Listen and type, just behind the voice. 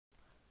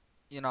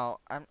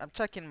I'm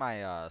checking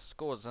my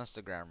school's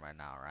Instagram right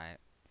now, right?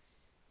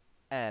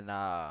 And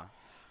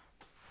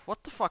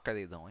what the fuck are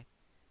they doing?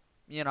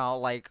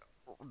 Like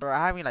they're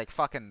having like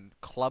fucking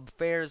club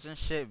fairs and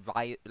shit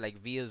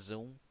via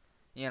Zoom.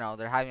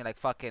 They're having like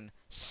fucking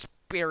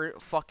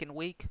Spirit fucking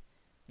Week.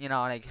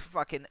 Like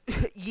fucking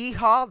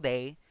Yeehaw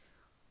Day.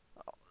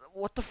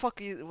 What the fuck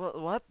is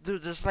what?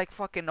 Dude, there's like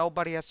fucking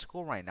nobody at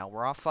school right now.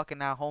 We're all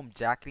fucking at home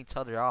jacking each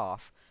other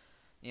off.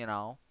 You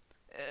know,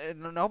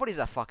 nobody's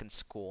at fucking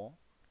school.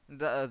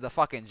 The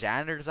fucking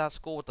janitor's at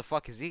school. What the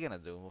fuck is he gonna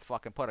do?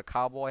 Fucking put a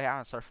cowboy hat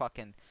and start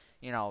fucking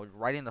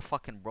riding the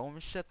fucking broom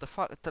and shit. The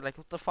fuck, like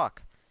what the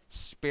fuck?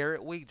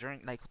 Spirit Week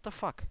during like what the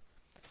fuck?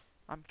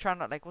 I'm trying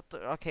to like what the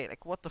okay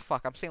like what the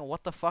fuck? I'm saying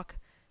what the fuck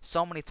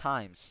so many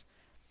times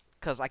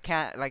because I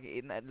can't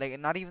like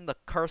not even the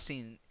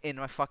cursing in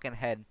my fucking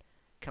head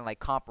can like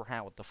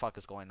comprehend what the fuck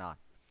is going on.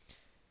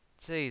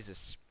 Jesus,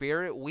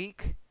 Spirit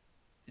Week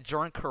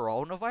during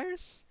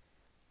coronavirus?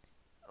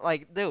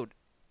 Like, dude,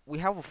 we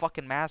have a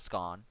fucking mask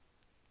on.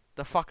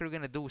 The fuck are we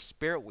gonna do with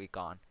Spirit Week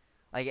on?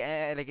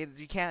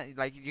 You can't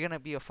like you're gonna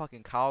be a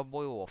fucking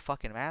cowboy with a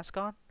fucking mask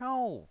on?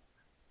 No,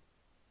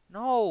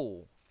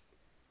 no,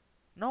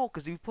 no.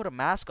 Cause if you put a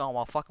mask on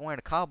while fucking wearing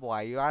a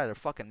cowboy, you're either a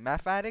fucking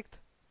meth addict,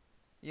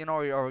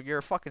 or you're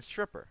a fucking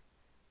stripper.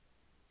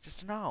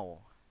 Just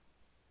no.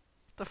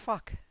 What the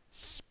fuck?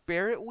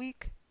 Spirit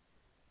Week?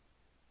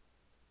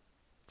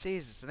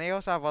 Jesus, and they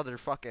also have other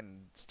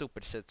fucking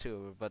stupid shit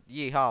too. But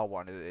Yeehaw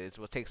one is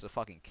what takes the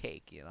fucking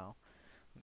cake.